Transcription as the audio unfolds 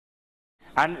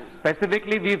And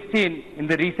specifically, we've seen in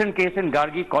the recent case in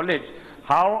Gargi College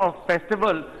how a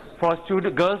festival for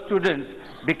girl students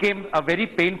became a very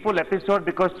painful episode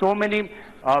because so many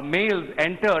males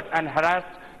entered and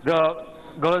harassed the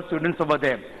girl students over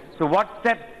there. So what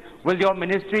steps will your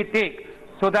ministry take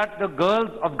so that the girls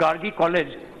of Gargi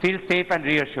College feel safe and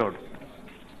reassured?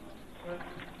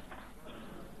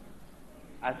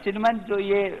 श्रीमान, जो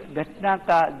ये घटना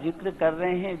का जिक्र कर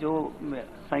रहे हैं, जो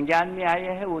संज्ञान में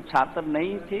आया है, वो छात्र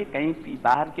नहीं थे, कहीं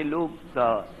बाहर के लोग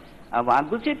वहां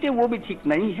घुसे थे, वो भी ठीक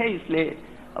नहीं है। इसलिए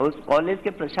उस कॉलेज के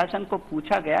प्रशासन को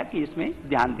पूछा गया कि इसमें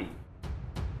ध्यान दें।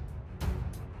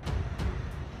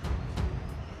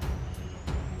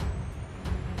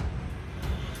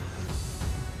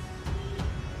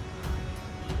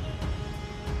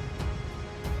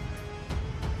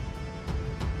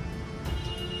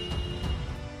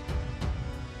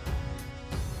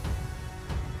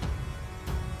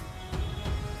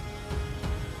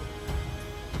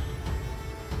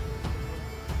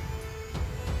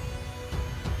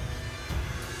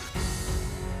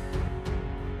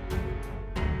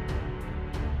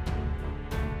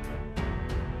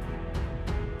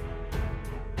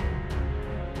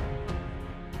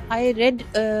 I read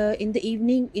in the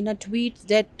evening in a tweet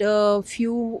that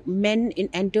few men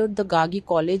entered the Gargi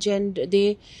college and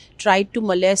they tried to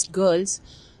molest girls,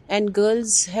 and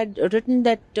girls had written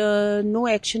that no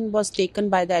action was taken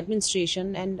by the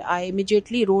administration, and I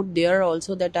immediately wrote there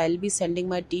also that I'll be sending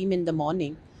my team in the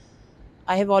morning.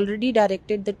 I have already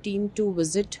directed the team to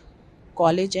visit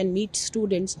college and meet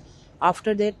students.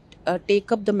 After that,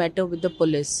 take up the matter with the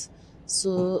police.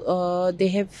 So they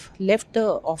have left the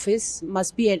office,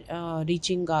 must be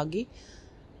reaching Gargi.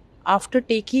 After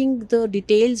taking the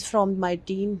details from my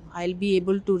team, I'll be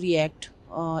able to react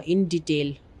in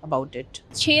detail about it.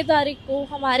 6 तारीख को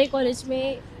हमारे college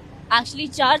में, actually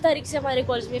 4 तारीख से हमारे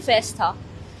college में fest था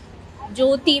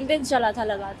जो 3 दिन चला था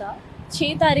लगातार।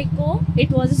 6 तारीख को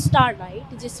इट वाज स्टार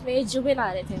नाइट जिसमें जुबिन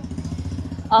आ रहे थे।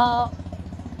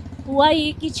 हुआ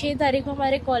ये कि 6 तारीख को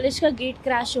हमारे कॉलेज का गेट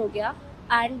क्रैश हो गया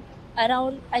एंड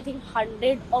अराउंड आई थिंक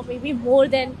 100 और may be more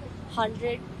than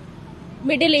 100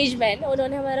 middle age man,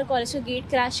 उन्होंने हमारा कॉलेज का गेट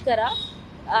क्रैश करा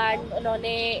एंड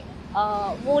उन्होंने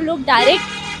वो लोग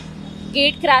डायरेक्ट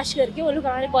गेट क्रैश करके वो लोग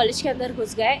हमारे कॉलेज के अंदर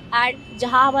घुस गए एंड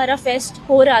जहाँ हमारा फेस्ट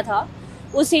हो रहा था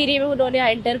उस एरिया में उन्होंने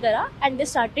एंटर करा and they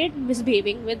started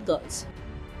misbehaving with girls.